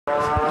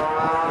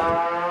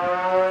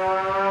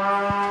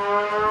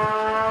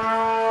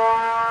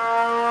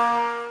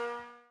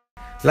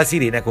La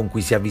sirena con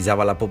cui si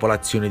avvisava la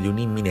popolazione di un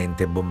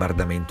imminente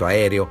bombardamento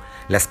aereo,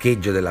 la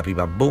scheggia della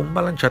prima bomba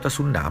lanciata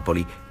su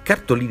Napoli,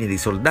 cartoline dei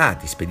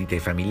soldati spedite ai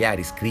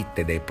familiari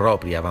scritte dai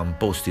propri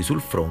avamposti sul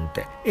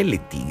fronte e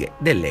lettighe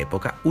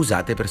dell'epoca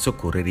usate per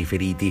soccorrere i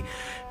feriti.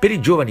 Per i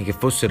giovani che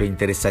fossero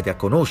interessati a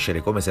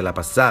conoscere come se la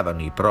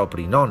passavano i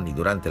propri nonni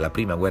durante la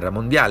Prima Guerra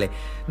Mondiale,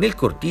 nel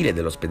cortile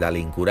dell'ospedale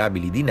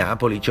Incurabili di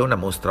Napoli c'è una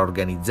mostra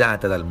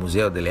organizzata dal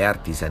Museo delle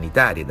Arti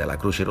Sanitarie e dalla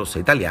Croce Rossa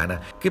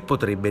Italiana che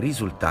potrebbe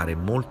risultare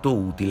molto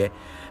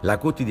utile. La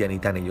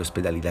quotidianità negli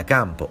ospedali da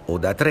campo o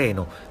da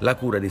treno, la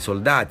cura dei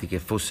soldati che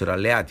fossero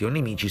alleati o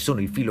nemici sono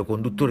il filo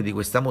conduttore di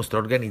questa mostra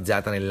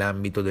organizzata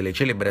nell'ambito delle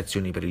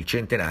celebrazioni per il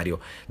centenario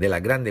della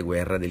Grande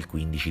Guerra del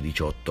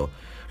 15-18.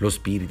 Lo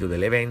spirito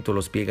dell'evento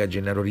lo spiega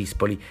Gennaro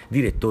Rispoli,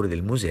 direttore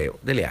del Museo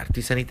delle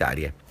Arti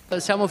Sanitarie.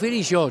 Siamo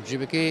felici oggi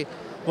perché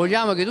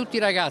vogliamo che tutti i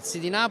ragazzi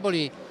di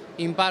Napoli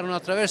imparino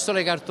attraverso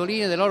le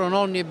cartoline dei loro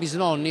nonni e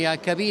bisnonni a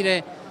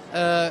capire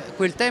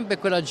quel tempo e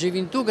quella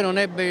gioventù che non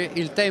ebbe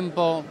il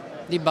tempo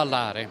di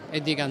ballare e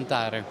di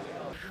cantare.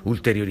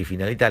 Ulteriori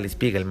finalità le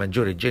spiega il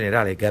maggiore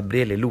generale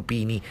Gabriele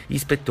Lupini,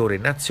 ispettore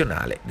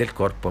nazionale del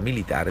Corpo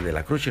Militare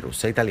della Croce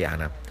Rossa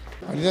Italiana.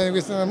 L'idea di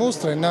questa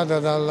mostra è nata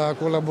dalla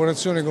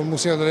collaborazione col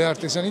Museo delle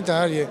Arti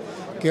Sanitarie,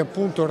 che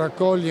appunto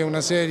raccoglie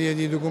una serie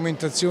di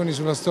documentazioni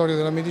sulla storia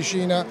della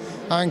medicina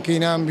anche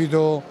in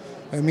ambito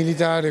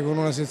militare, con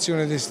una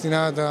sezione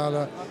destinata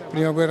alla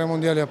Prima Guerra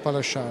Mondiale a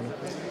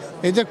Palasciano.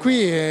 E da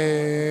qui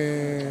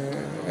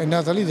è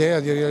nata l'idea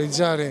di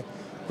realizzare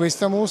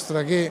questa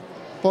mostra che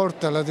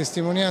porta la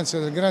testimonianza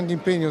del grande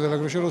impegno della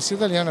Croce Rossa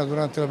Italiana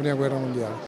durante la Prima Guerra Mondiale.